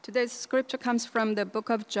Today's scripture comes from the book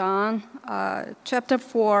of John, chapter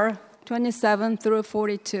 4, 27 through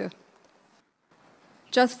 42.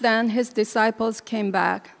 Just then his disciples came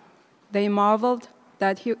back. They marveled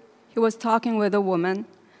that he was talking with a woman,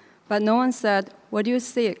 but no one said, "What do you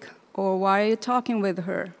seek?" or "Why are you talking with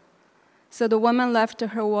her?" So the woman left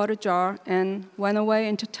her water jar and went away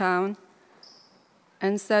into town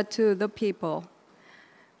and said to the people,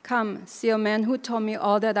 "Come, see a man who told me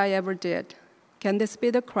all that I ever did. Can this be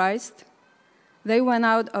the Christ?" They went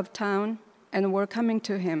out of town and were coming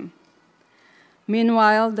to him.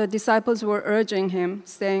 Meanwhile, the disciples were urging him,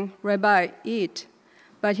 saying, "Rabbi, eat."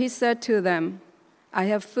 But he said to them, "I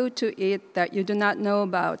have food to eat that you do not know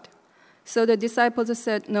about." So the disciples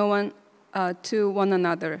said to one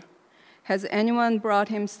another, "Has anyone brought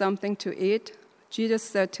him something to eat?" Jesus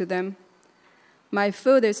said to them, "My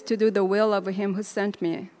food is to do the will of him who sent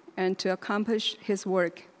me and to accomplish his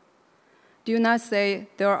work. Do not say,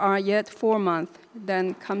 'There are yet 4 months,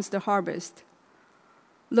 then comes the harvest.'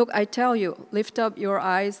 Look, I tell you, lift up your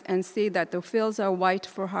eyes and see that the fields are white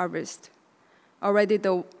for harvest. Already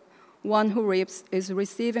the one who reaps is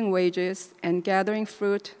receiving wages and gathering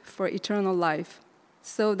fruit for eternal life,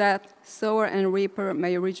 so that sower and reaper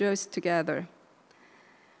may rejoice together.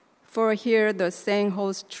 For here the saying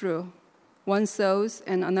holds true, one sows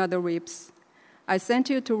and another reaps. I sent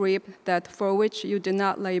you to reap that for which you did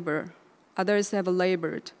not labor. Others have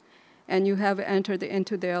labored, and you have entered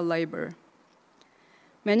into their labor."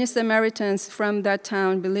 Many Samaritans from that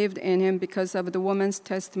town believed in him because of the woman's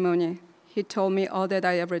testimony. "He told me all that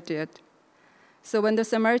I ever did." So when the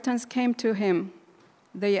Samaritans came to him,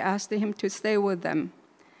 they asked him to stay with them,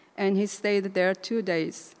 and he stayed there 2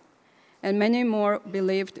 days. And many more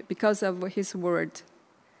believed because of his word.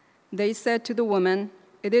 They said to the woman,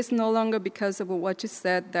 "It is no longer because of what you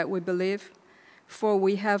said that we believe, for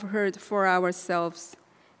we have heard for ourselves,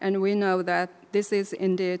 and we know that this is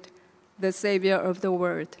indeed the Savior of the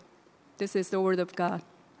world." This is the word of God.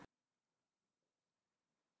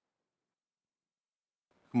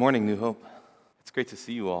 Good morning, New Hope. It's great to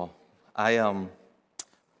see you all.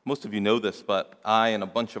 Most of you know this, but I and a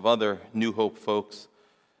bunch of other New Hope folks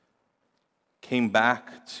came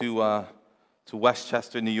back to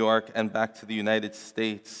Westchester, New York, and back to the United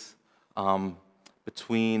States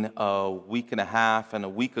between a week and a half and a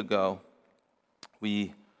week ago.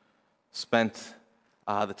 We spent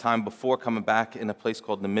the time before coming back in a place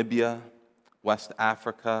called Namibia, West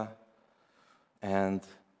Africa, and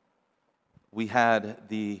we had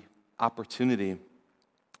the opportunity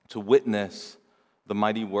to witness the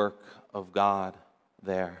mighty work of God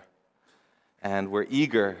there. And we're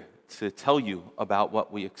eager to tell you about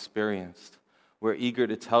what we experienced. We're eager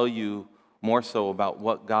to tell you more so about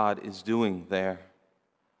what God is doing there.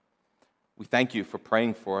 We thank you for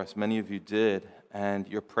praying for us. Many of you did, and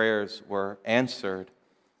your prayers were answered.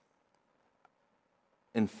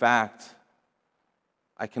 In fact,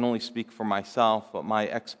 I can only speak for myself, but my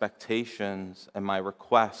expectations and my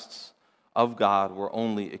requests of God were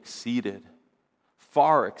only exceeded,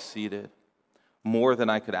 far exceeded, more than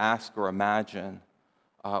I could ask or imagine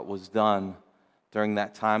was done during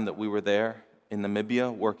that time that we were there in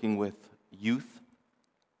Namibia working with youth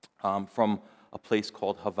from a place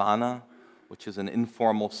called Havana, which is an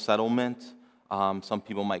informal settlement. Some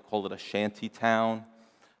people might call it a shanty town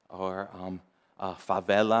or a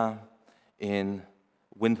favela in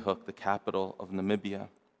Windhoek, the capital of Namibia.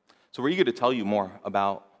 So we're eager to tell you more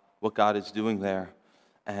about what God is doing there,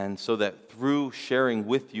 and so that through sharing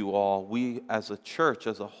with you all, we as a church,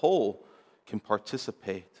 as a whole, can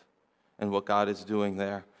participate in what God is doing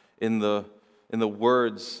there. In the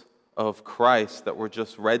words of Christ that were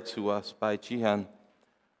just read to us by Jihan,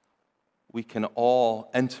 we can all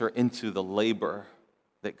enter into the labor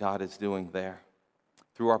that God is doing there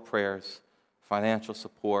through our prayers, financial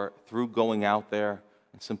support, through going out there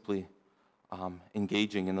and simply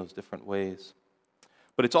engaging in those different ways.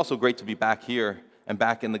 But it's also great to be back here and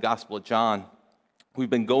back in the Gospel of John. We've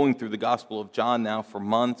been going through the Gospel of John now for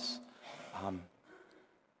months.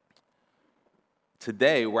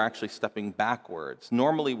 Today, we're actually stepping backwards.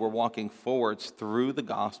 Normally, we're walking forwards through the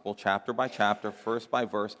gospel, chapter by chapter, verse by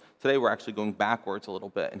verse. Today, we're actually going backwards a little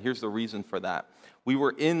bit, and here's the reason for that. We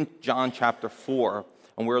were in John chapter 4,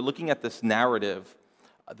 and we were looking at this narrative,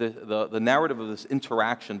 the narrative of this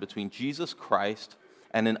interaction between Jesus Christ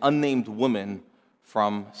and an unnamed woman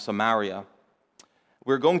from Samaria.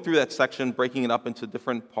 We're going through that section, breaking it up into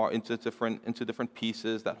different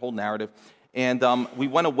pieces, that whole narrative. And we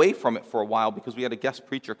went away from it for a while because we had a guest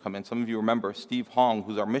preacher come in. Some of you remember Steve Hong,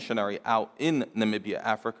 who's our missionary out in Namibia,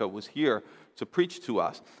 Africa, was here to preach to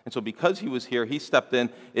us. And so because he was here, he stepped in.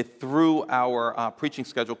 It threw our preaching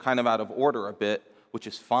schedule kind of out of order a bit, which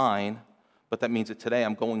is fine. But that means that today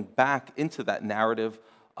I'm going back into that narrative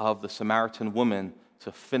of the Samaritan woman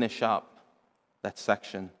to finish up that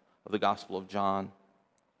section of the Gospel of John.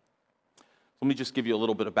 Let me just give you a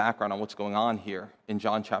little bit of background on what's going on here in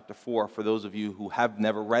John chapter 4 for those of you who have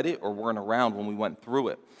never read it or weren't around when we went through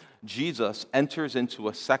it. Jesus enters into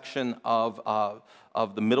a section of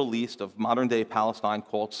the Middle East, of modern-day Palestine,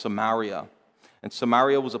 called Samaria. And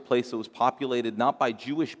Samaria was a place that was populated not by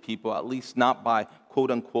Jewish people, at least not by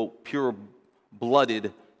quote-unquote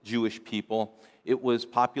pure-blooded Jewish people. It was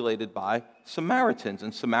populated by Samaritans,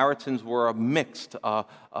 and Samaritans were a mixed,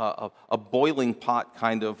 a boiling pot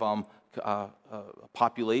kind of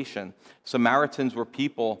population. Samaritans were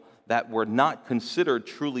people that were not considered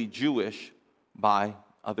truly Jewish by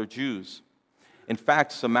other Jews. In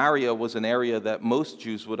fact, Samaria was an area that most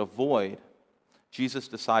Jews would avoid. Jesus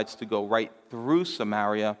decides to go right through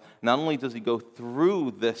Samaria. Not only does he go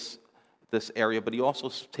through this area, but he also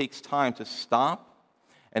takes time to stop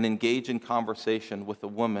and engage in conversation with a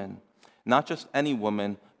woman. Not just any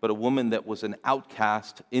woman, but a woman that was an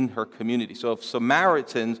outcast in her community. So if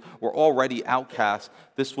Samaritans were already outcasts,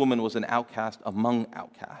 this woman was an outcast among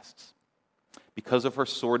outcasts. Because of her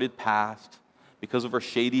sordid past, because of her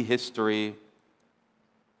shady history,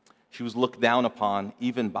 she was looked down upon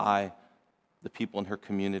even by the people in her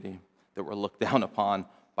community that were looked down upon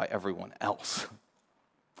by everyone else.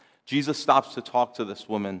 Jesus stops to talk to this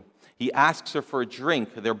woman. He asks her for a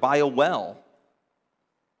drink. They're by a well.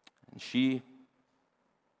 And she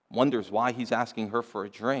wonders why he's asking her for a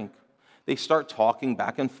drink. They start talking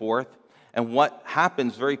back and forth. And what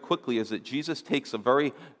happens very quickly is that Jesus takes a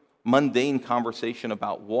very mundane conversation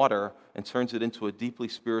about water and turns it into a deeply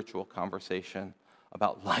spiritual conversation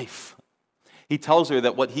about life. He tells her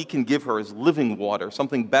that what he can give her is living water,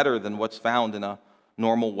 something better than what's found in a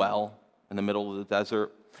normal well in the middle of the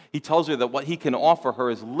desert. He tells her that what he can offer her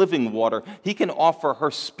is living water. He can offer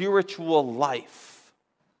her spiritual life.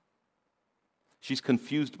 She's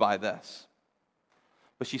confused by this.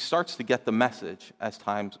 But she starts to get the message as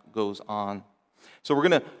time goes on. So we're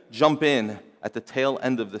going to jump in at the tail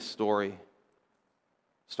end of this story,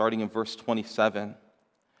 starting in verse 27.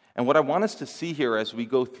 And what I want us to see here as we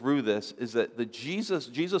go through this is that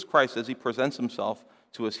Jesus Christ, as he presents himself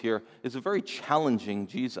to us here, is a very challenging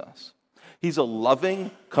Jesus. He's a loving,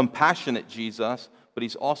 compassionate Jesus, but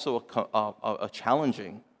he's also a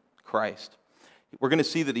challenging Christ. We're going to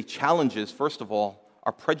see that he challenges, first of all,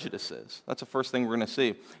 our prejudices. That's the first thing we're going to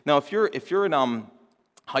see. Now, if you're in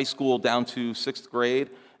high school down to 6th grade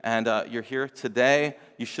and you're here today,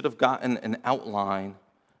 you should have gotten an outline.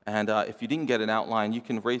 And if you didn't get an outline, you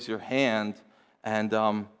can raise your hand, and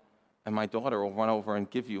my daughter will run over and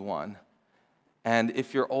give you one. And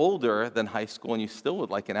if you're older than high school and you still would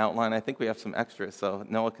like an outline, I think we have some extras, so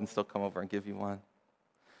Noah can still come over and give you one.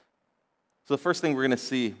 So the first thing we're going to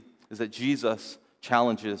see is that Jesus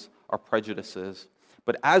challenges our prejudices.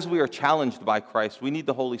 But as we are challenged by Christ, we need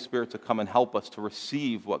the Holy Spirit to come and help us to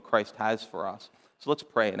receive what Christ has for us. So let's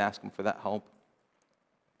pray and ask him for that help.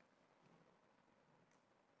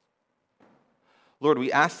 Lord,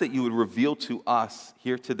 we ask that you would reveal to us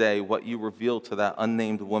here today what you revealed to that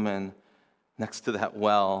unnamed woman next to that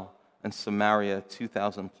well in Samaria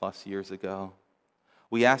 2,000 plus years ago.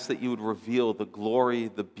 We ask that you would reveal the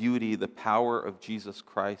glory, the beauty, the power of Jesus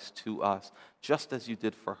Christ to us, just as you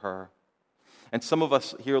did for her. And some of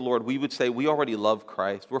us here, Lord, we would say we already love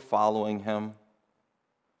Christ. We're following him.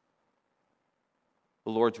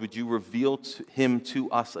 But Lord, would you reveal him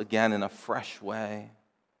to us again in a fresh way?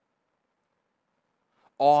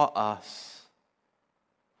 Awe us.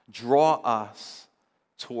 Draw us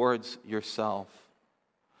towards yourself.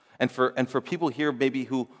 And for people here maybe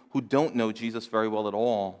who don't know Jesus very well at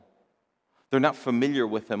all, they're not familiar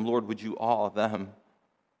with him, Lord, would you awe them?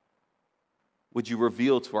 Would you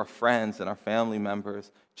reveal to our friends and our family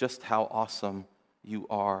members just how awesome you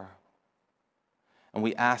are? And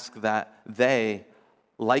we ask that they,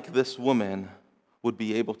 like this woman, would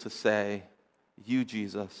be able to say, you,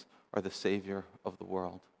 Jesus, are the Savior of the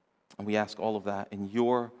world. And we ask all of that in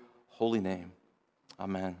your holy name.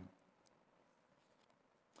 Amen.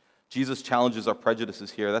 Jesus challenges our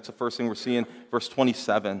prejudices here. That's the first thing we're seeing. Verse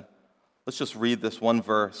 27. Let's just read this one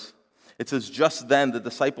verse. It says, just then the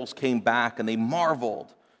disciples came back and they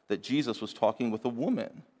marveled that Jesus was talking with a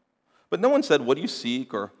woman. But no one said, what do you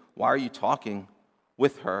seek? Or why are you talking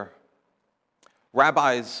with her?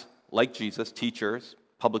 Rabbis like Jesus, teachers,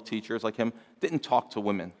 public teachers like him, didn't talk to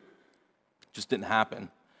women. Just didn't happen.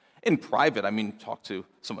 In private, talk to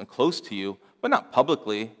someone close to you, but not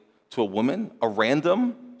publicly to a woman, a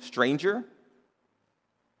random stranger.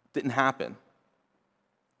 Didn't happen.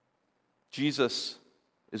 Jesus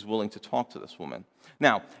is willing to talk to this woman.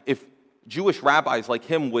 Now, if Jewish rabbis like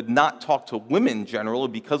him would not talk to women generally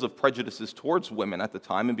because of prejudices towards women at the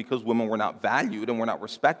time and because women were not valued and were not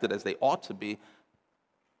respected as they ought to be,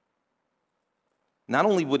 not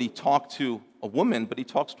only would he talk to a woman, but he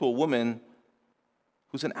talks to a woman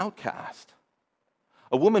who's an outcast,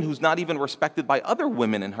 a woman who's not even respected by other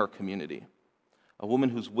women in her community, a woman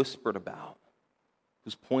who's whispered about,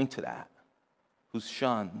 who's pointed at, who's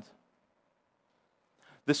shunned.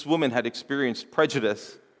 This woman had experienced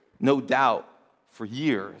prejudice, no doubt, for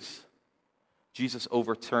years. Jesus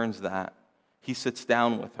overturns that. He sits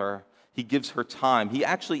down with her. He gives her time. He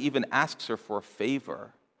actually even asks her for a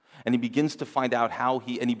favor. And he begins to find out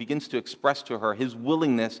he begins to express to her his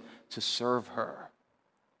willingness to serve her,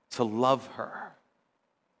 to love her.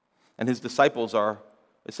 And his disciples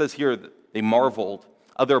it says here that they marveled.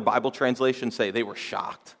 Other Bible translations say they were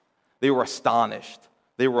shocked. They were astonished.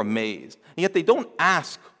 They were amazed. And yet they don't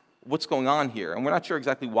ask what's going on here. And we're not sure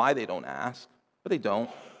exactly why they don't ask, but they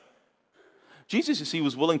don't. Jesus, you see,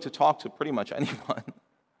 was willing to talk to pretty much anyone.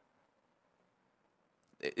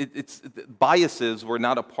 Biases were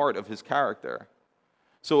not a part of his character.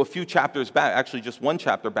 So a few chapters back, actually just one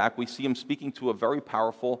chapter back, we see him speaking to a very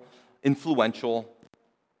powerful, influential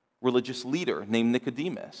religious leader named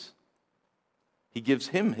Nicodemus. He gives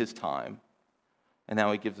him his time, and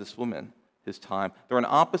now he gives this woman his time. They're on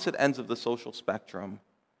opposite ends of the social spectrum.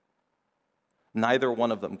 Neither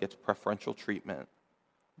one of them gets preferential treatment.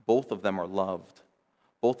 Both of them are loved.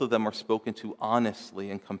 Both of them are spoken to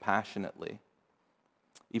honestly and compassionately,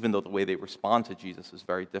 even though the way they respond to Jesus is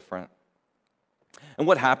very different. And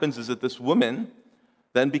what happens is that this woman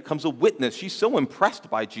then becomes a witness. She's so impressed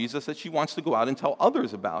by Jesus that she wants to go out and tell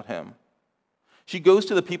others about him. She goes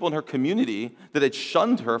to the people in her community that had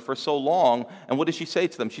shunned her for so long, and what does she say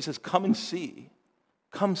to them? She says, come see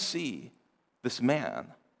this man.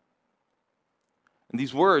 And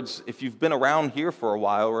these words, if you've been around here for a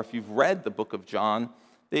while, or if you've read the book of John,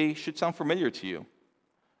 they should sound familiar to you,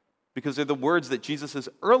 because they're the words that Jesus'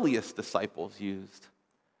 earliest disciples used.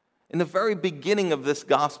 In the very beginning of this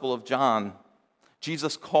Gospel of John,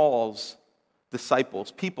 Jesus calls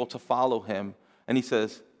disciples, people to follow him, and he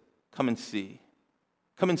says, come and see.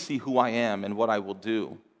 Come and see who I am and what I will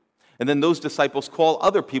do. And then those disciples call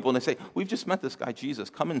other people and they say, we've just met this guy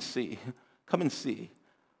Jesus. Come and see. Come and see.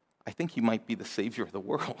 I think he might be the Savior of the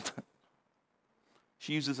world.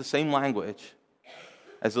 She uses the same language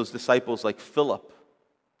as those disciples like Philip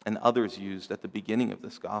and others used at the beginning of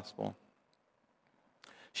this gospel.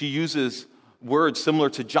 She uses words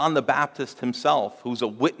similar to John the Baptist himself, who's a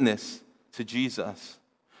witness to Jesus.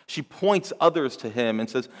 She points others to him and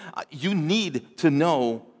says, you need to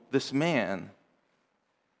know this man.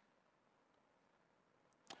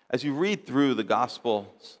 As you read through the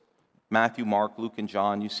Gospels, Matthew, Mark, Luke, and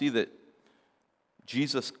John, you see that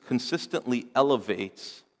Jesus consistently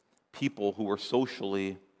elevates people who are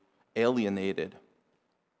socially alienated.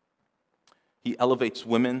 He elevates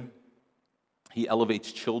women. He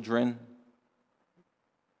elevates children,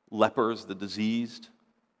 lepers, the diseased,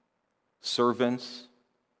 servants.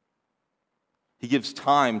 He gives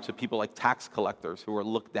time to people like tax collectors who are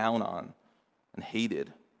looked down on and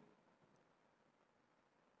hated.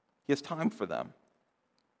 He has time for them.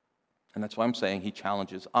 And that's why I'm saying he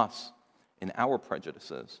challenges us in our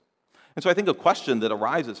prejudices. And so I think a question that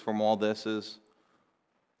arises from all this is,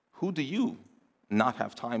 who do you not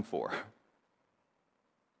have time for?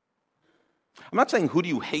 I'm not saying who do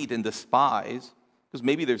you hate and despise, because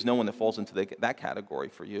maybe there's no one that falls into that category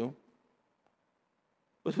for you.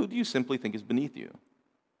 But who do you simply think is beneath you?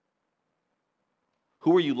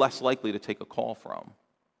 Who are you less likely to take a call from?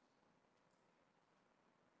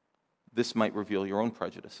 This might reveal your own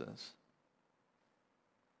prejudices.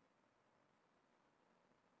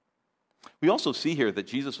 We also see here that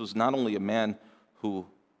Jesus was not only a man who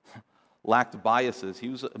lacked biases, he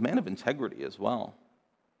was a man of integrity as well.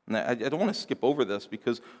 And I don't want to skip over this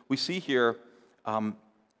because we see here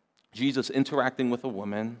Jesus interacting with a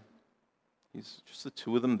woman. He's just the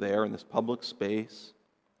two of them there in this public space.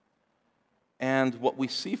 And what we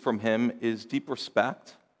see from him is deep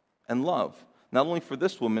respect and love, not only for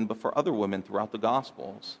this woman, but for other women throughout the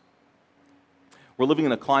Gospels. We're living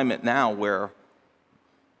in a climate now where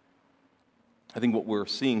I think what we're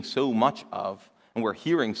seeing so much of and we're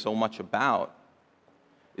hearing so much about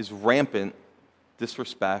is rampant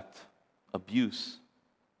disrespect, abuse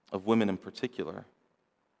of women in particular.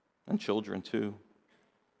 and children too.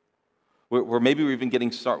 Maybe we're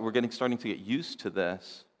even starting to get used to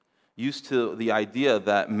this, used to the idea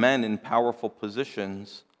that men in powerful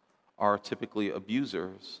positions are typically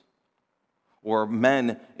abusers, or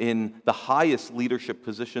men in the highest leadership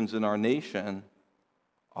positions in our nation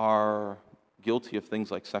are guilty of things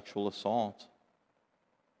like sexual assault,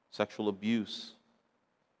 sexual abuse.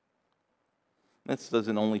 This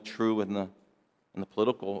isn't only true in the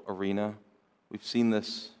political arena. We've seen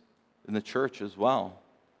this in the church as well.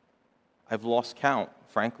 I've lost count,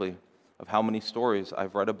 frankly, of how many stories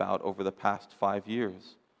I've read about over the past 5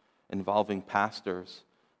 years involving pastors,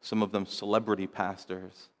 some of them celebrity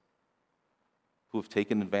pastors, who have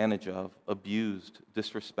taken advantage of, abused,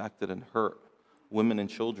 disrespected, and hurt women and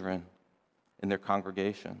children in their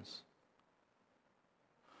congregations.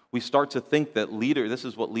 We start to think that this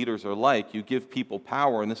is what leaders are like. You give people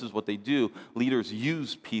power, and this is what they do. Leaders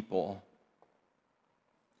use people.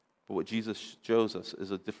 But what Jesus shows us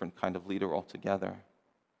is a different kind of leader altogether.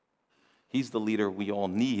 He's the leader we all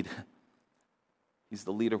need. He's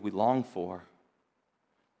the leader we long for.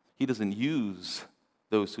 He doesn't use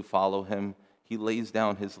those who follow him. He lays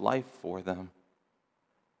down his life for them.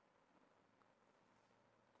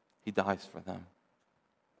 He dies for them.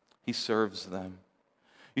 He serves them.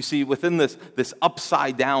 You see, within this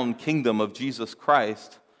upside-down kingdom of Jesus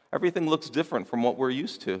Christ, everything looks different from what we're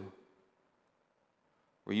used to.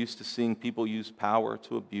 We're used to seeing people use power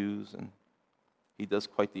to abuse, and he does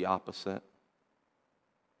quite the opposite.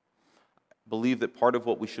 I believe that part of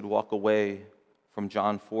what we should walk away from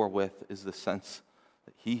John 4 with is the sense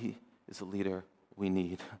that he is a leader we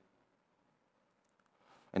need.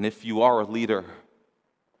 And if you are a leader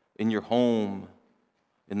in your home,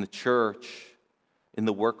 in the church, in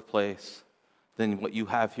the workplace, then what you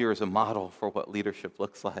have here is a model for what leadership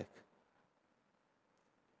looks like,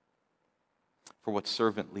 for what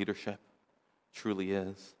servant leadership truly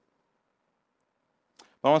is.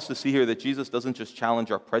 I want us to see here that Jesus doesn't just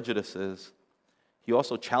challenge our prejudices, he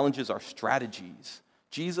also challenges our strategies.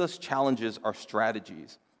 Jesus challenges our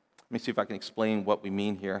strategies. Let me see if I can explain what we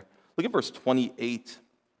mean here. Look at verse 28.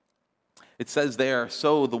 It says there,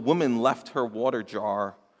 "So the woman left her water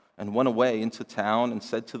jar and went away into town and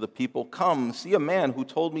said to the people, 'Come, see a man who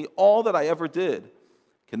told me all that I ever did.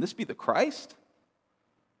 Can this be the Christ?'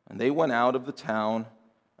 And they went out of the town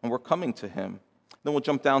and were coming to him." Then we'll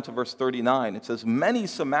jump down to verse 39. It says, "Many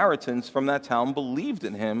Samaritans from that town believed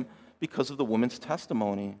in him because of the woman's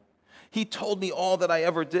testimony. 'He told me all that I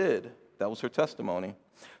ever did.'" That was her testimony.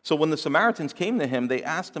 "So when the Samaritans came to him, they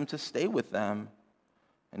asked him to stay with them.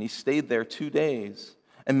 And he stayed there 2 days.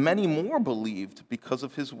 And many more believed because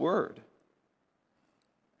of his word.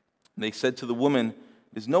 And they said to the woman,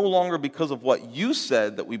 'It is no longer because of what you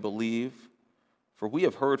said that we believe, for we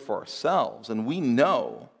have heard for ourselves, and we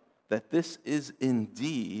know that this is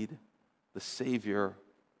indeed the Savior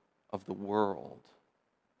of the world.'"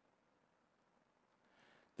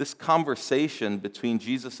 This conversation between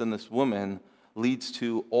Jesus and this woman leads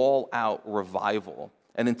to all-out revival.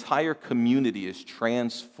 An entire community is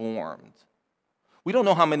transformed. We don't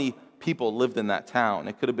know how many people lived in that town.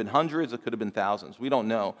 It could have been hundreds, it could have been thousands. We don't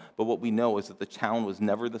know, but what we know is that the town was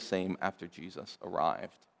never the same after Jesus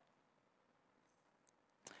arrived.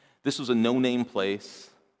 This was a no-name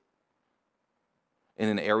place in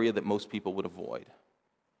an area that most people would avoid.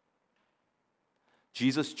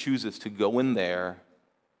 Jesus chooses to go in there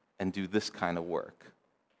and do this kind of work.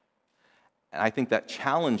 And I think that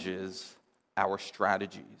challenges our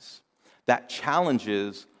strategies. That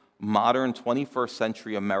challenges modern 21st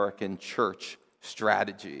century American church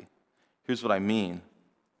strategy. Here's what I mean.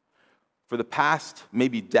 For the past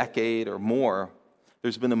maybe decade or more,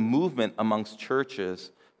 there's been a movement amongst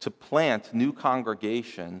churches to plant new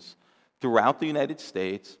congregations throughout the United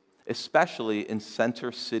States, especially in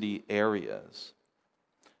center city areas.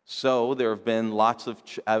 So there have been lots of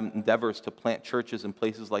endeavors to plant churches in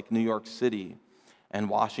places like New York City and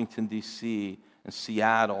Washington, D.C., and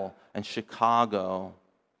Seattle and Chicago,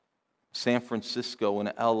 San Francisco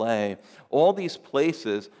and L.A., all these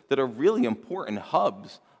places that are really important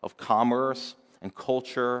hubs of commerce and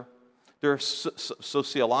culture. They're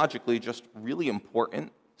sociologically just really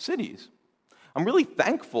important cities. I'm really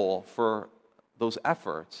thankful for those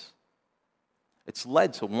efforts. It's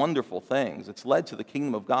led to wonderful things. It's led to the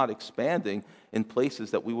kingdom of God expanding in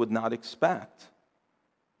places that we would not expect.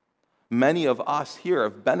 Many of us here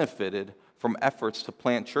have benefited from efforts to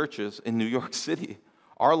plant churches in New York City.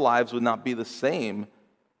 Our lives would not be the same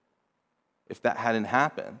if that hadn't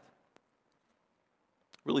happened.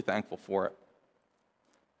 Really thankful for it.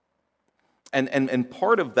 And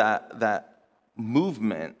part of that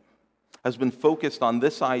movement has been focused on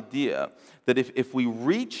this idea that if we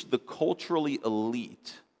reach the culturally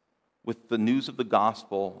elite with the news of the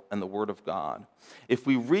gospel and the word of God, if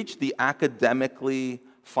we reach the academically,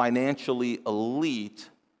 financially elite,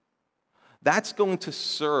 that's going to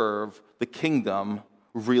serve the kingdom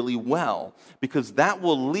really well, because that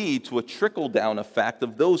will lead to a trickle-down effect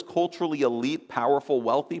of those culturally elite, powerful,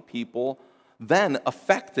 wealthy people then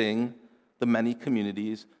affecting the many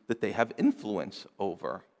communities that they have influence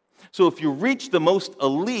over. So if you reach the most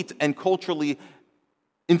elite and culturally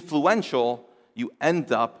influential, you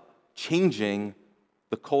end up changing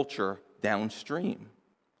the culture downstream.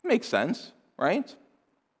 Makes sense, right?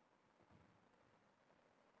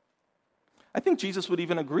 I think Jesus would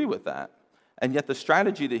even agree with that. And yet the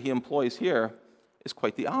strategy that he employs here is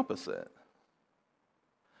quite the opposite.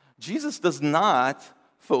 Jesus does not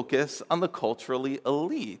focus on the culturally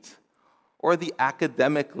elite or the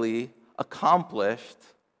academically accomplished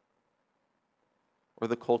or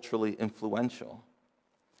the culturally influential.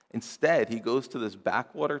 Instead, he goes to this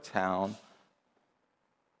backwater town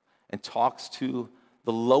and talks to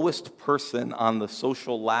the lowest person on the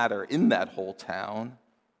social ladder in that whole town.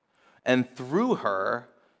 And through her,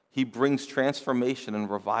 he brings transformation and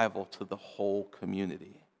revival to the whole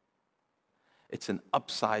community. It's an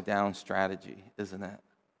upside-down strategy, isn't it?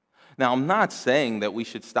 Now, I'm not saying that we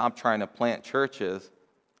should stop trying to plant churches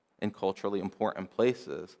in culturally important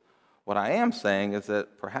places. What I am saying is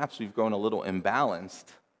that perhaps we've grown a little imbalanced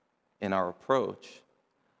in our approach.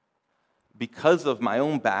 Because of my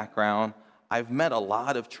own background, I've met a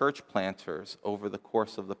lot of church planters over the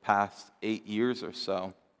course of the past 8 years or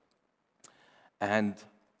so. And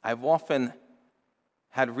I've often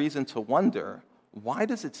had reason to wonder, why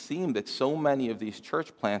does it seem that so many of these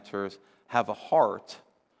church planters have a heart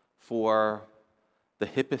for the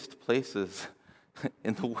hippest places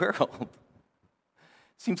in the world?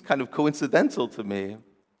 Seems kind of coincidental to me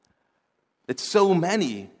that so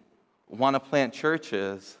many want to plant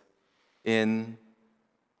churches in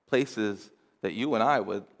places that you and I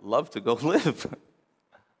would love to go live.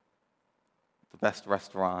 The best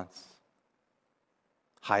restaurants,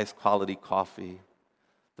 highest quality coffee,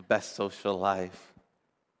 the best social life.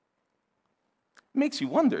 It makes you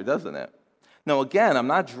wonder, doesn't it? Now, again, I'm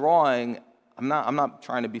not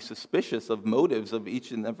trying to be suspicious of motives of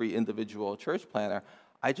each and every individual church planter.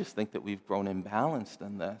 I just think that we've grown imbalanced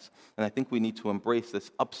in this. And I think we need to embrace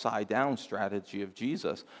this upside-down strategy of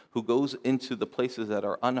Jesus, who goes into the places that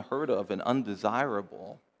are unheard of and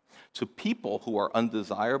undesirable, to people who are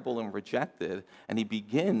undesirable and rejected, and he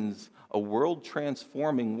begins a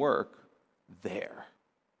world-transforming work there.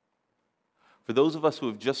 For those of us who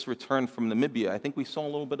have just returned from Namibia, I think we saw a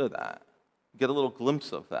little bit of that, get a little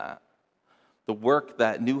glimpse of that. The work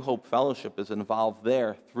that New Hope Fellowship is involved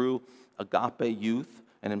there through Agape Youth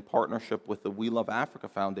and in partnership with the We Love Africa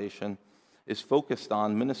Foundation is focused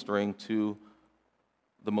on ministering to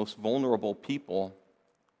the most vulnerable people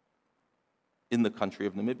in the country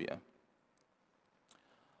of Namibia,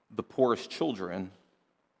 the poorest children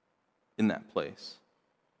in that place.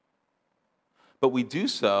 But we do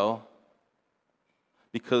so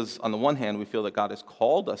because, on the one hand, we feel that God has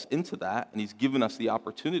called us into that, and he's given us the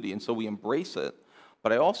opportunity, and so we embrace it.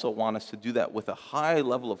 But I also want us to do that with a high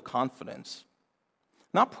level of confidence.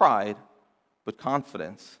 Not pride, but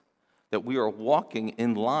confidence that we are walking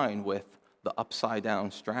in line with the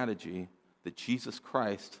upside-down strategy that Jesus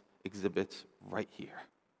Christ exhibits right here.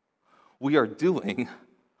 We are doing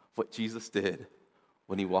what Jesus did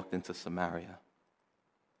when he walked into Samaria.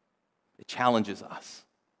 It challenges us.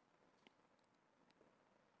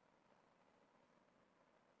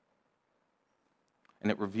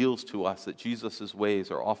 And it reveals to us that Jesus'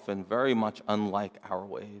 ways are often very much unlike our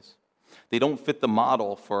ways. They don't fit the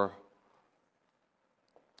model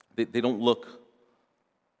they don't look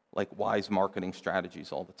like wise marketing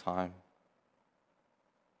strategies all the time.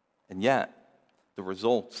 And yet, the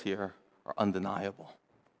results here are undeniable.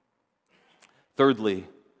 Thirdly,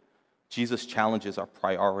 Jesus challenges our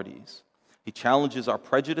priorities. He challenges our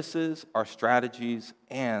prejudices, our strategies,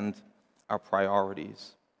 and our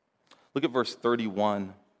priorities. Look at verse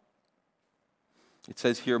 31. It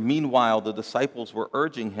says here, "Meanwhile, the disciples were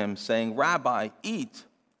urging him, saying, 'Rabbi, eat.'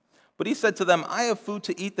 But he said to them, 'I have food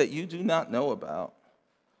to eat that you do not know about.'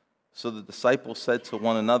 So the disciples said to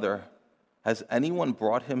one another, 'Has anyone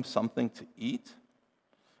brought him something to eat?'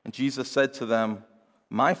 And Jesus said to them,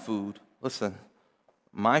 'My food,' listen,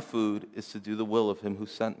 'my food is to do the will of him who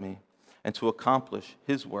sent me and to accomplish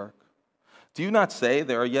his work. Do you not say,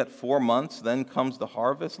 there are yet 4 months, then comes the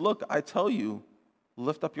harvest? Look, I tell you,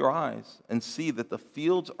 lift up your eyes and see that the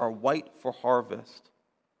fields are white for harvest.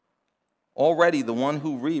 Already the one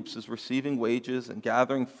who reaps is receiving wages and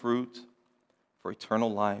gathering fruit for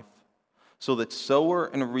eternal life, so that sower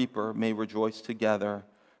and reaper may rejoice together.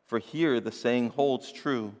 For here the saying holds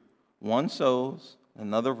true, one sows,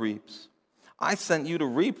 another reaps. I sent you to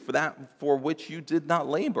reap for that for which you did not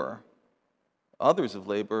labor. Others have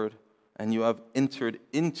labored, and you have entered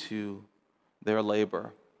into their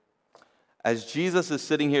labor. As Jesus is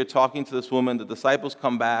sitting here talking to this woman, the disciples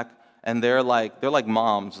come back, and they're like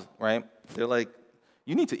moms, right? They're like,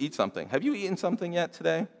 you need to eat something. Have you eaten something yet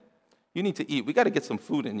today? You need to eat. We got to get some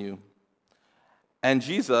food in you. And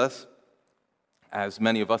Jesus, as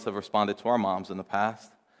many of us have responded to our moms in the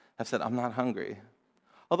past, have said, I'm not hungry.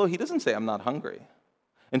 Although he doesn't say, I'm not hungry.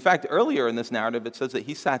 In fact, earlier in this narrative, it says that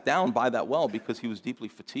he sat down by that well because he was deeply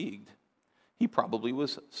fatigued. He probably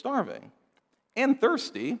was starving and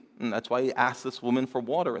thirsty, and that's why he asked this woman for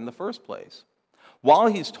water in the first place. While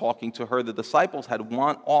he's talking to her, the disciples had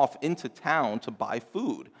gone off into town to buy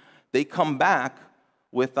food. They come back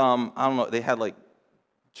with, they had like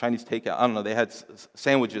Chinese takeout. They had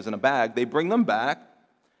sandwiches in a bag. They bring them back.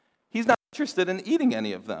 He's not interested in eating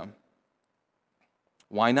any of them.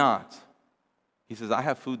 Why not? He says, I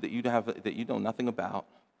have food that you know nothing about.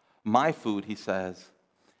 My food, he says,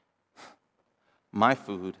 my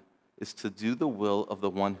food is to do the will of the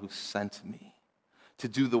one who sent me, to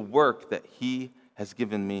do the work that he has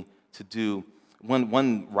given me to do.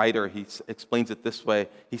 One writer, he explains it this way.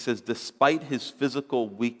 He says, despite his physical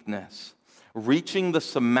weakness, reaching the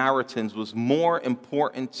Samaritans was more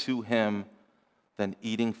important to him than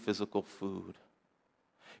eating physical food.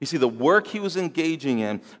 You see, the work he was engaging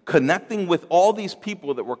in, connecting with all these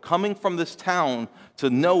people that were coming from this town to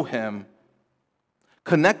know him,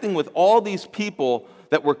 connecting with all these people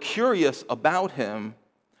that were curious about him,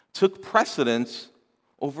 took precedence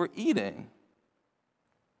over eating,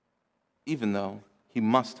 even though he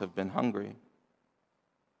must have been hungry.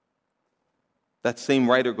 That same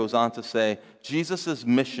writer goes on to say, Jesus'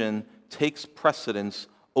 mission takes precedence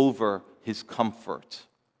over his comfort.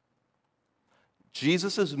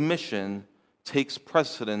 Jesus' mission takes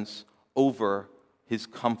precedence over his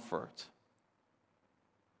comfort.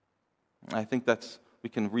 I think we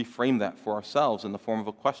can reframe that for ourselves in the form of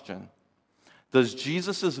a question. Does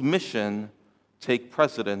Jesus' mission take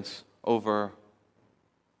precedence over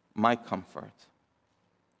my comfort?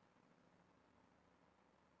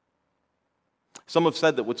 Some have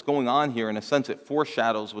said that what's going on here, in a sense, it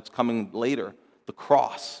foreshadows what's coming later, the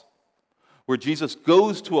cross, where Jesus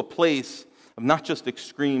goes to a place of not just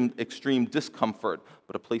extreme discomfort,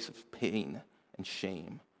 but a place of pain and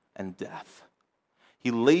shame and death.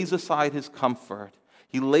 He lays aside his comfort.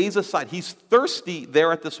 He's thirsty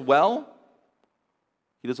there at this well.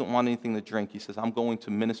 He doesn't want anything to drink. He says, I'm going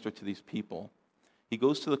to minister to these people. He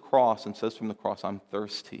goes to the cross and says from the cross, I'm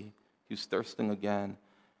thirsty. He's thirsting again.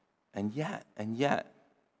 And yet,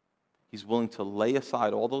 he's willing to lay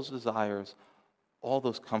aside all those desires, all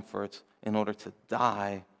those comforts, in order to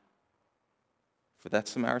die for that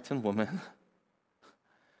Samaritan woman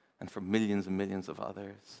and for millions and millions of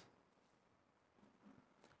others.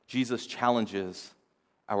 Jesus challenges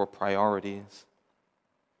our priorities.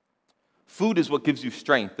 Food is what gives you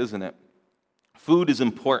strength, isn't it? Food is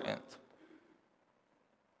important.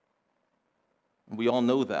 We all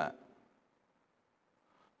know that.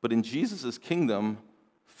 But in Jesus' kingdom,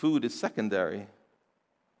 food is secondary.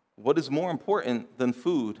 What is more important than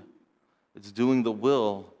food? It's doing the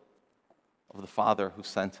will of the Father who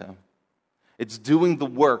sent him. It's doing the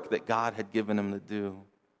work that God had given him to do.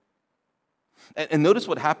 And notice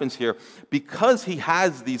what happens here. Because he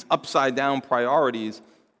has these upside-down priorities,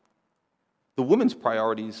 the woman's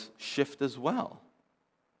priorities shift as well.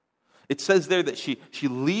 It says there that she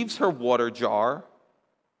leaves her water jar.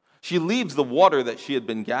 She leaves the water that she had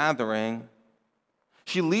been gathering.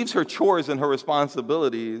 She leaves her chores and her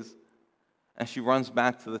responsibilities, and she runs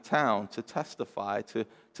back to the town to testify, to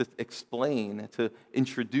explain, to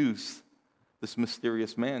introduce this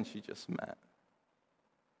mysterious man she just met.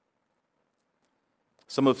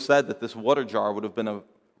 Some have said that this water jar would have been a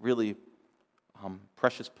really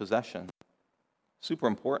precious possession. Super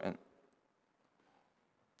important.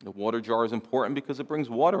 The water jar is important because it brings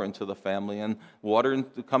water into the family, and water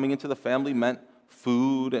coming into the family meant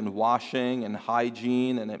food and washing and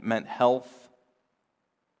hygiene, and it meant health.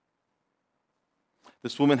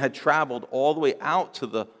 This woman had traveled all the way out to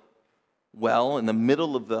the well in the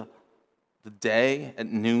middle of the day at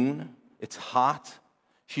noon. It's hot.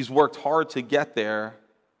 She's worked hard to get there,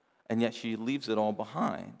 and yet she leaves it all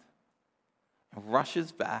behind and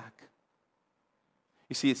rushes back.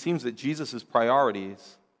 You see, it seems that Jesus'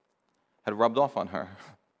 priorities had rubbed off on her.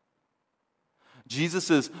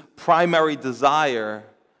 Jesus' primary desire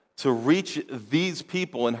to reach these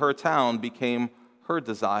people in her town became her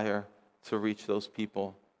desire to reach those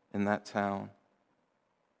people in that town.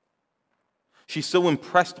 She's so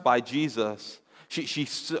impressed by Jesus. She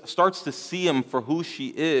starts to see him for who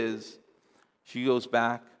she is. She goes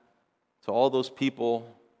back to all those people,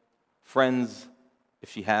 friends,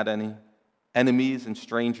 if she had any, enemies and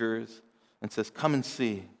strangers, and says, come and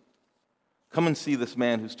see. Come and see this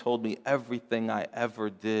man who's told me everything I ever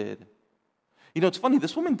did. You know, it's funny,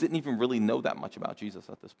 this woman didn't even really know that much about Jesus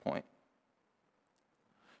at this point.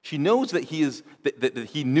 She knows that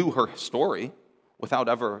he knew her story without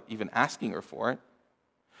ever even asking her for it.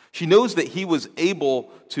 She knows that he was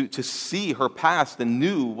able to see her past and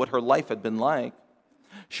knew what her life had been like.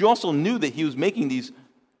 She also knew that he was making these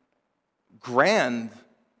grand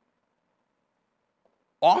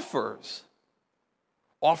offers,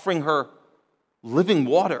 offering her living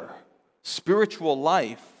water, spiritual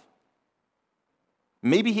life.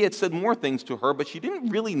 Maybe he had said more things to her, but she didn't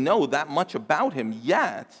really know that much about him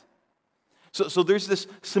yet. So there's this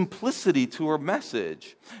simplicity to her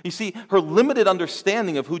message. You see, her limited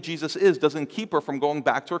understanding of who Jesus is doesn't keep her from going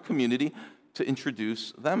back to her community to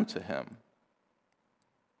introduce them to him.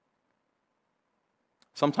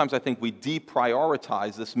 Sometimes I think we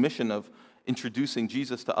deprioritize this mission of introducing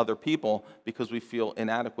Jesus to other people because we feel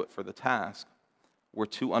inadequate for the task. We're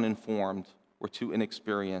too uninformed. We're too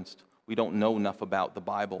inexperienced. We don't know enough about the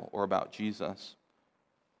Bible or about Jesus.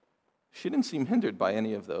 She didn't seem hindered by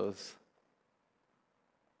any of those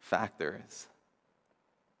factors.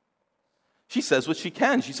 She says what she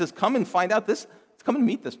can. She says, come and find out this. Come and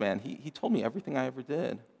meet this man. He told me everything I ever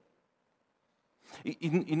did.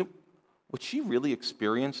 You know, what she really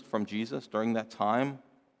experienced from Jesus during that time,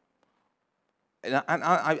 and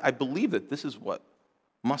I believe that this is what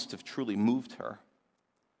must have truly moved her.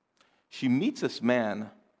 She meets this man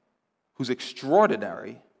who's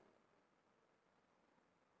extraordinary,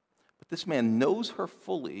 but this man knows her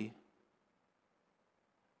fully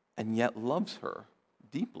and yet loves her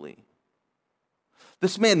deeply.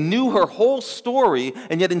 This man knew her whole story,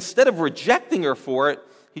 and yet instead of rejecting her for it,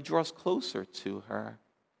 he draws closer to her.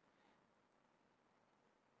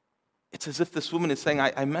 It's as if this woman is saying,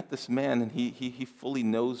 I met this man, and he fully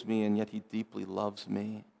knows me, and yet he deeply loves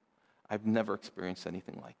me. I've never experienced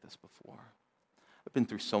anything like this before. I've been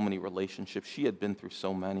through so many relationships. She had been through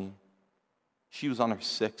so many. She was on her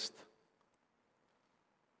 6th.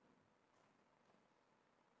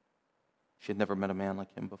 She had never met a man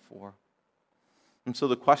like him before. And so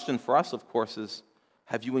the question for us, of course, is,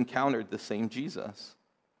 have you encountered the same Jesus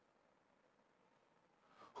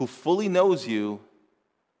who fully knows you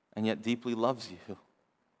and yet deeply loves you?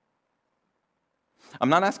 I'm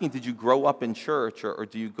not asking, did you grow up in church or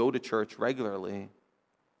do you go to church regularly?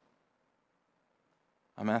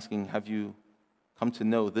 I'm asking, have you come to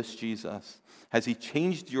know this Jesus? Has he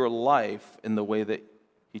changed your life in the way that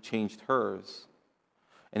he changed hers?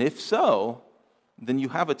 And if so, then you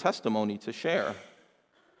have a testimony to share.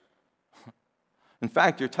 In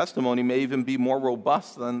fact, your testimony may even be more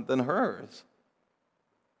robust than hers.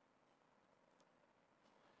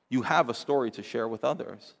 You have a story to share with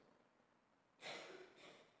others.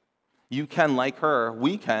 You can, like her,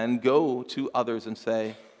 we can go to others and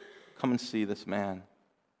say, come and see this man.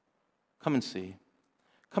 Come and see.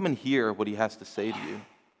 Come and hear what he has to say to you.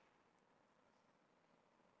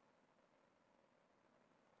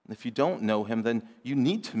 If you don't know him, then you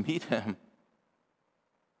need to meet him.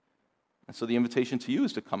 And so the invitation to you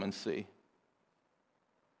is to come and see.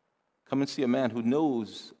 Come and see a man who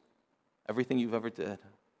knows everything you've ever did,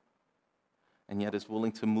 and yet is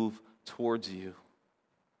willing to move towards you,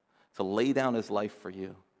 to lay down his life for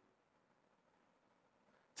you,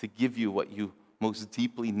 to give you what you most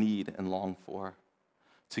deeply need and long for,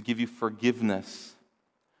 to give you forgiveness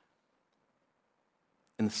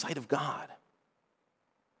in the sight of God,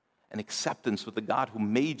 and acceptance with the God who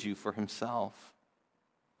made you for himself.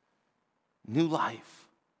 New life,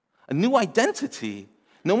 a new identity,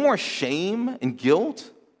 no more shame and guilt,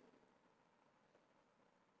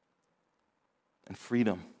 and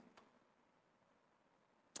freedom.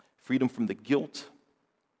 Freedom from the guilt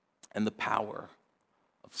and the power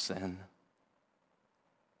of sin.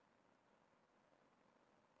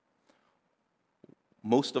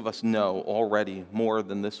 Most of us know already more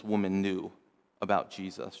than this woman knew about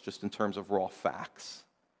Jesus, just in terms of raw facts.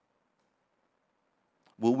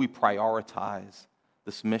 Will we prioritize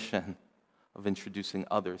this mission of introducing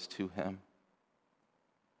others to him?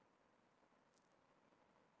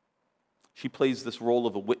 She plays this role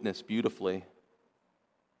of a witness beautifully.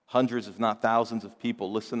 Hundreds, if not thousands of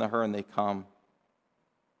people listen to her and they come.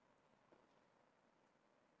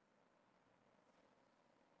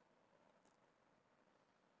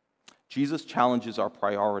 Jesus challenges our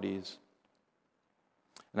priorities.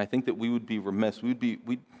 And I think that we would be remiss, it would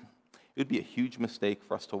be a huge mistake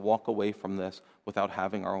for us to walk away from this without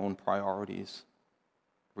having our own priorities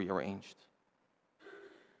rearranged.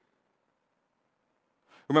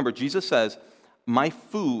 Remember, Jesus says, my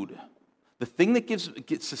food, the thing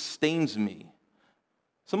that sustains me.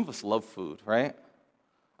 Some of us love food, right?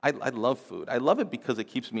 I love food. I love it because it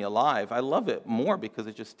keeps me alive. I love it more because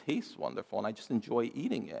it just tastes wonderful and I just enjoy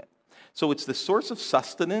eating it. So it's the source of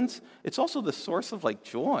sustenance. It's also the source of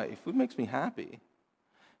joy. Food makes me happy.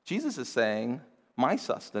 Jesus is saying, my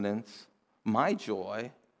sustenance, my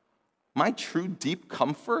joy, my true deep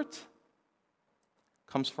comfort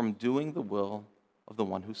comes from doing the will of the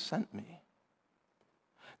one who sent me.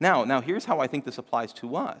 Now, here's how I think this applies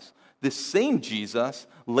to us. This same Jesus,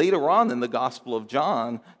 later on in the Gospel of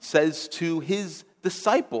John, says to his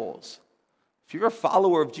disciples, if you're a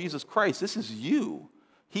follower of Jesus Christ, this is you.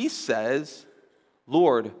 He says,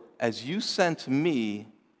 Lord, as you sent me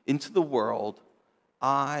into the world,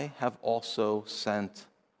 I have also sent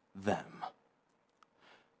them.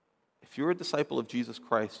 If you're a disciple of Jesus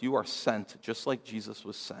Christ, you are sent just like Jesus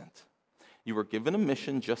was sent. You were given a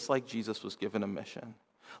mission just like Jesus was given a mission.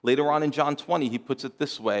 Later on in John 20, he puts it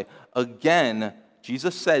this way. Again,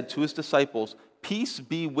 Jesus said to his disciples, peace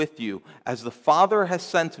be with you. As the Father has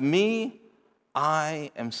sent me, I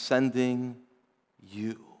am sending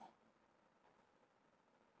you.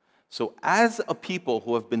 So as a people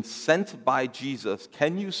who have been sent by Jesus,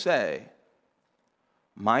 can you say,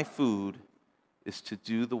 my food is to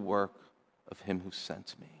do the work of him who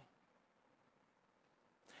sent me?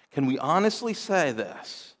 Can we honestly say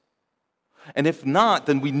this? And if not,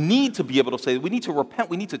 then we need to be able to say, we need to repent,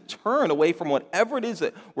 we need to turn away from whatever it is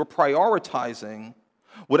that we're prioritizing,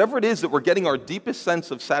 whatever it is that we're getting our deepest sense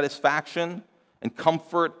of satisfaction and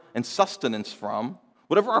comfort and sustenance from,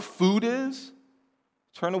 whatever our food is,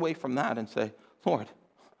 turn away from that and say, Lord,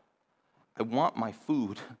 I want my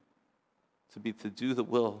food to be to do the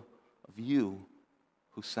will of you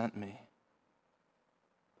who sent me.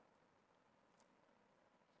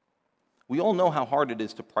 We all know how hard it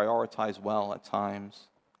is to prioritize well at times.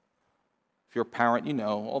 If you're a parent, you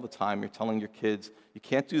know all the time you're telling your kids, you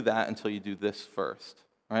can't do that until you do this first,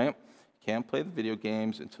 right? You can't play the video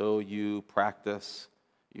games until you practice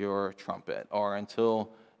your trumpet or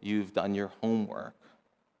until you've done your homework.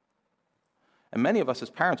 And many of us as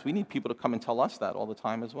parents, we need people to come and tell us that all the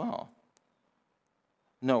time as well.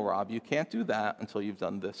 No, Rob, you can't do that until you've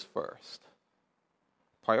done this first.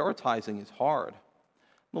 Prioritizing is hard.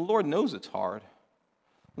 The Lord knows it's hard,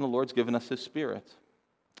 and the Lord's given us his Spirit,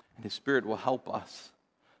 and his Spirit will help us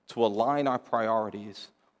to align our priorities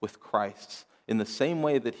with Christ's in the same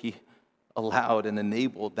way that he allowed and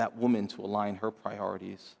enabled that woman to align her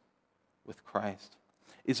priorities with Christ.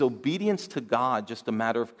 Is obedience to God just a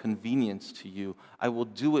matter of convenience to you? I will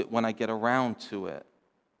do it when I get around to it.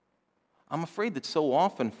 I'm afraid that so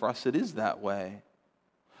often for us it is that way.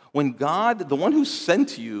 When God, the one who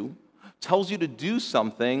sent you, tells you to do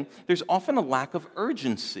something, there's often a lack of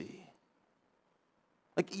urgency.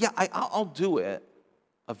 I'll do it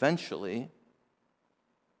eventually.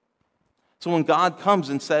 So when God comes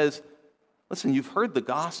and says, listen, you've heard the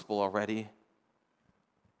gospel already.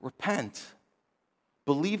 Repent.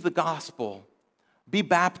 Believe the gospel. Be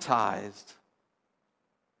baptized.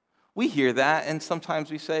 We hear that, and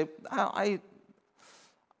sometimes we say, I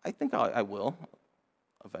think I will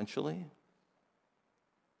eventually.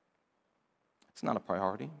 It's not a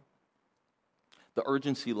priority. The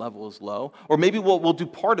urgency level is low. Or maybe we'll do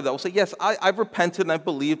part of that. We'll say, yes, I've repented and I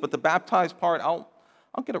believe, but the baptized part, I'll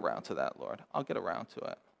get around to that, Lord. I'll get around to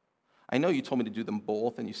it. I know you told me to do them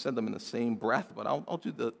both, and you said them in the same breath, but I'll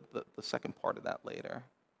do the second part of that later.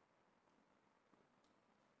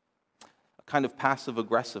 A kind of passive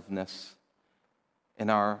aggressiveness in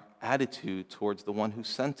our attitude towards the one who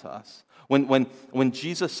sent us. When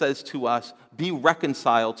Jesus says to us, be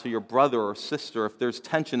reconciled to your brother or sister, if there's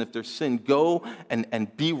tension, if there's sin, go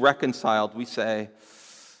and be reconciled, we say,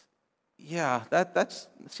 yeah, that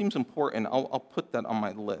seems important. I'll put that on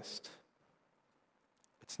my list.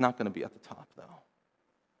 It's not going to be at the top, though.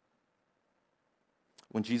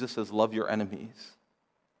 When Jesus says, love your enemies,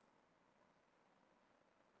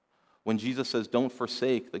 when Jesus says, don't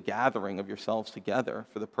forsake the gathering of yourselves together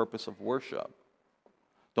for the purpose of worship.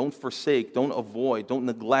 Don't forsake, don't avoid, don't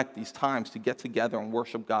neglect these times to get together and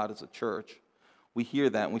worship God as a church. We hear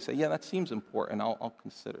that and we say, yeah, that seems important. I'll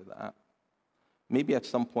consider that. Maybe at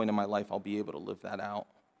some point in my life I'll be able to live that out.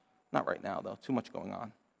 Not right now, though. Too much going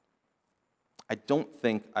on. I don't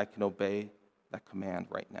think I can obey that command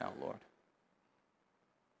right now, Lord.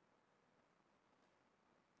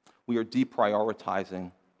 We are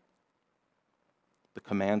deprioritizing the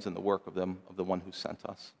commands and the work of the one who sent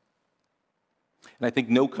us. And I think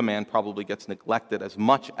no command probably gets neglected as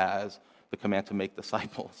much as the command to make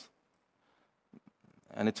disciples.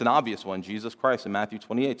 And it's an obvious one. Jesus Christ in Matthew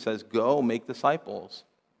 28 says, "Go make disciples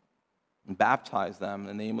and baptize them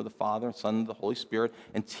in the name of the Father and Son and the Holy Spirit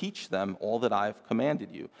and teach them all that I've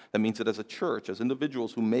commanded you." That means that as a church, as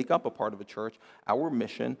individuals who make up a part of a church, our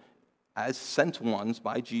mission as sent ones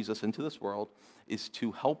by Jesus into this world is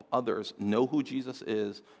to help others know who Jesus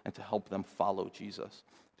is and to help them follow Jesus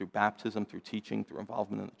through baptism, through teaching, through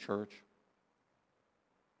involvement in the church.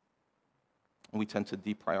 And we tend to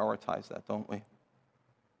deprioritize that, don't we?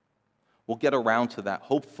 We'll get around to that,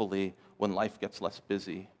 hopefully, when life gets less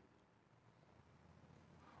busy.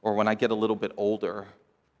 Or when I get a little bit older,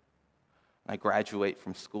 and I graduate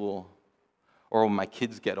from school. Or when my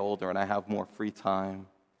kids get older and I have more free time.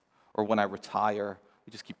 Or when I retire,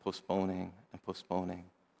 we just keep postponing and postponing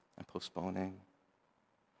and postponing.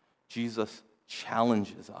 Jesus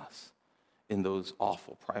challenges us in those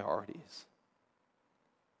awful priorities.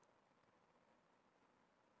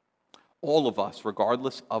 All of us,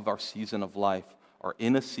 regardless of our season of life, are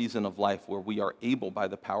in a season of life where we are able, by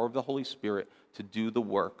the power of the Holy Spirit, to do the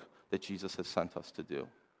work that Jesus has sent us to do.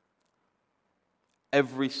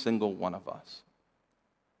 Every single one of us.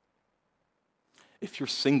 If you're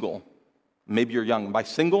single, maybe you're young. By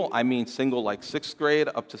single, I mean single like 6th grade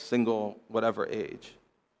up to single whatever age.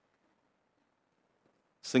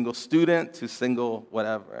 Single student to single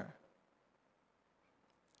whatever.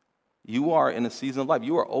 You are in a season of life.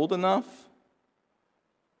 You are old enough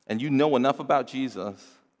and you know enough about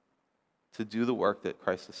Jesus to do the work that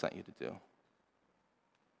Christ has sent you to do.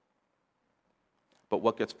 But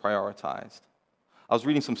what gets prioritized? I was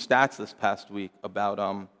reading some stats this past week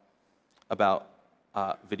about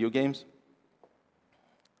video games.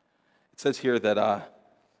 It says here that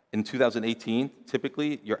in 2018,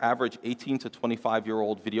 typically your average 18 to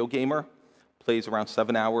 25-year-old video gamer plays around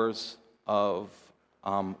 7 hours of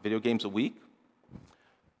video games a week.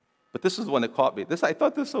 But this is the one that caught me. I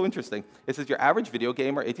thought this was so interesting. It says your average video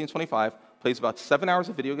gamer, 18 to 25, plays about 7 hours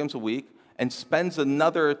of video games a week and spends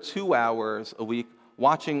another 2 hours a week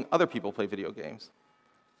watching other people play video games.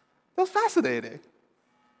 That was fascinating.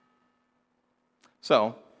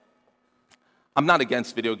 So, I'm not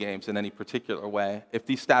against video games in any particular way. If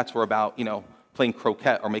these stats were about, playing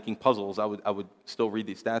croquet or making puzzles, I would still read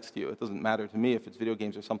these stats to you. It doesn't matter to me if it's video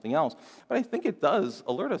games or something else. But I think it does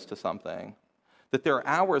alert us to something. That there are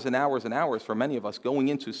hours and hours and hours for many of us going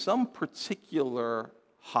into some particular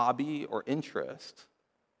hobby or interest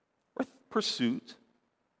or pursuit.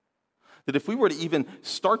 That if we were to even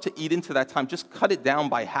start to eat into that time, just cut it down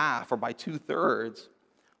by half or by 2/3,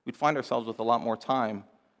 we'd find ourselves with a lot more time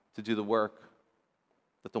to do the work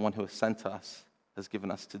that the one who has sent us has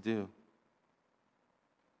given us to do.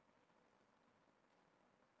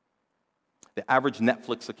 The average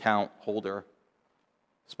Netflix account holder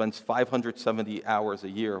spends 570 hours a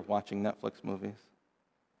year watching Netflix movies.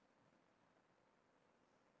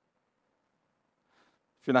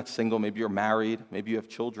 If you're not single, maybe you're married, maybe you have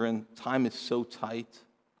children, time is so tight.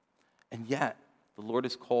 And yet, the Lord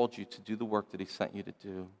has called you to do the work that He sent you to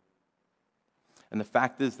do. And the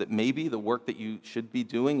fact is that maybe the work that you should be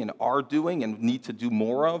doing and are doing and need to do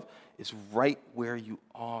more of is right where you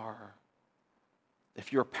are.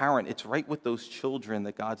 If you're a parent, it's right with those children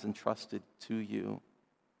that God's entrusted to you.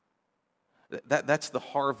 That's the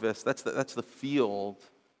harvest. That's the field.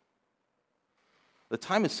 The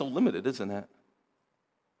time is so limited, isn't it?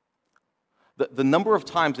 The number of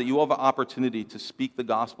times that you have an opportunity to speak the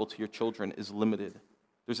gospel to your children is limited.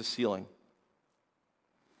 There's a ceiling.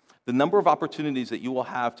 The number of opportunities that you will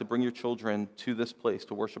have to bring your children to this place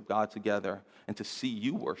to worship God together and to see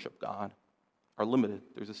you worship God are limited.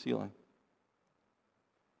 There's a ceiling.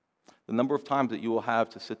 The number of times that you will have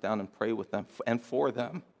to sit down and pray with them and for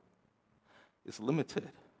them is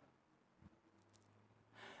limited.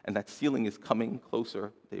 And that ceiling is coming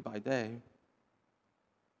closer day by day.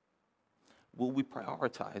 Will we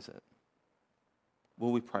prioritize it?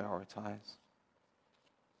 Will we prioritize?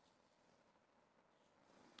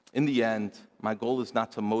 In the end, my goal is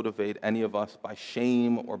not to motivate any of us by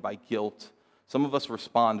shame or by guilt. Some of us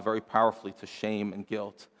respond very powerfully to shame and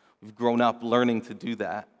guilt. We've grown up learning to do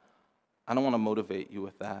that. I don't want to motivate you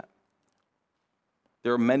with that.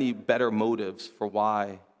 There are many better motives for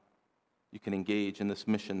why you can engage in this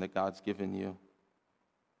mission that God's given you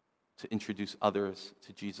to introduce others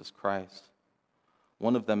to Jesus Christ.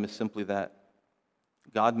 One of them is simply that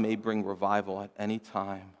God may bring revival at any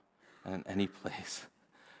time and in any place.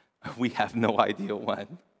 We have no idea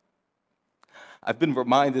when. I've been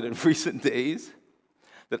reminded in recent days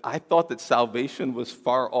that I thought that salvation was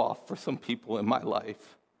far off for some people in my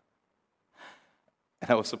life. And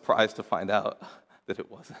I was surprised to find out that it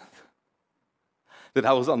wasn't. That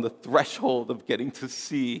I was on the threshold of getting to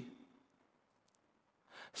see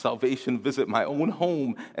salvation visit my own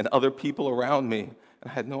home and other people around me. And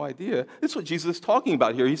I had no idea. This is what Jesus is talking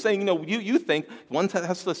about here. He's saying, you think one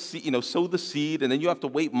has to sow the seed, and then you have to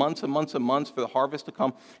wait months and months and months for the harvest to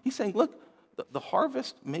come. He's saying, look, the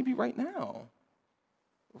harvest may be right now.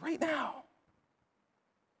 Right now.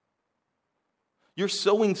 You're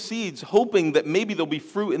sowing seeds, hoping that maybe there'll be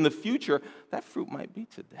fruit in the future. That fruit might be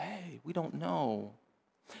today. We don't know.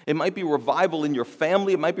 It might be revival in your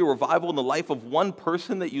family. It might be revival in the life of one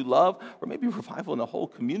person that you love, or maybe revival in the whole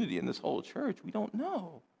community, in this whole church. We don't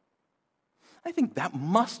know. I think that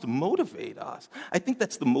must motivate us. I think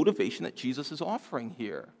that's the motivation that Jesus is offering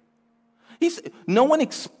here. No one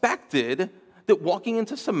expected that walking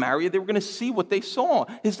into Samaria, they were going to see what they saw.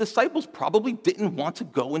 His disciples probably didn't want to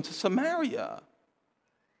go into Samaria.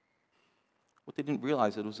 What they didn't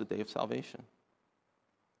realize, it was a day of salvation.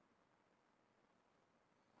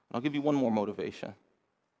 I'll give you one more motivation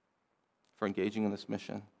for engaging in this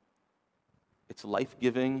mission. It's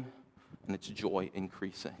life-giving and it's joy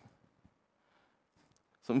increasing.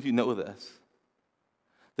 Some of you know this,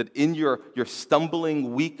 that in your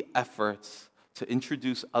stumbling, weak efforts to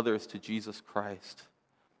introduce others to Jesus Christ,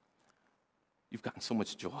 you've gotten so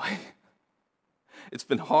much joy. It's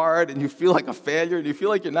been hard, and you feel like a failure, and you feel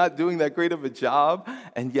like you're not doing that great of a job,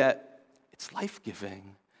 and yet it's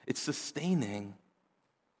life-giving. It's sustaining.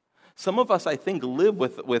 Some of us, I think, live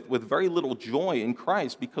with very little joy in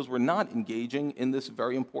Christ because we're not engaging in this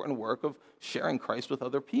very important work of sharing Christ with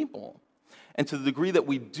other people. And to the degree that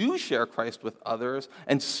we do share Christ with others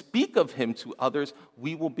and speak of him to others,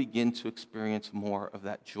 we will begin to experience more of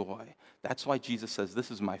that joy. That's why Jesus says,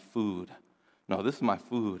 this is my food. No, this is my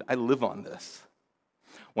food. I live on this.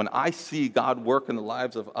 When I see God work in the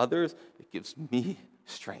lives of others, it gives me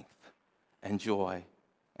strength and joy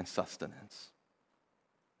and sustenance.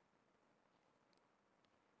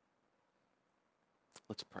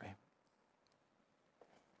 Let's pray.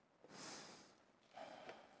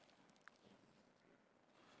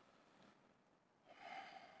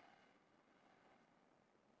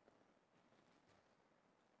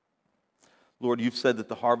 Lord, you've said that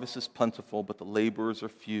the harvest is plentiful, but the laborers are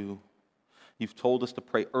few. You've told us to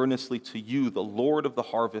pray earnestly to you, the Lord of the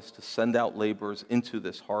harvest, to send out laborers into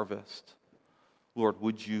this harvest. Lord,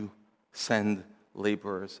 would you send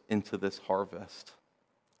laborers into this harvest?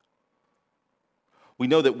 We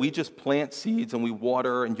know that we just plant seeds and we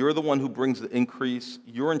water, and you're the one who brings the increase.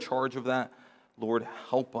 You're in charge of that. Lord,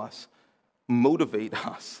 help us, motivate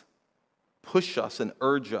us, push us, and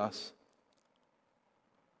urge us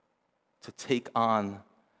to take on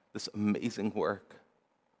this amazing work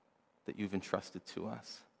that you've entrusted to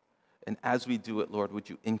us. And as we do it, Lord, would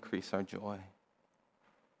you increase our joy?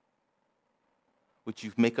 Would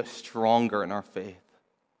you make us stronger in our faith,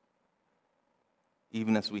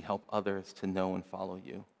 even as we help others to know and follow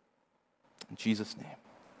you? In Jesus' name,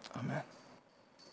 amen.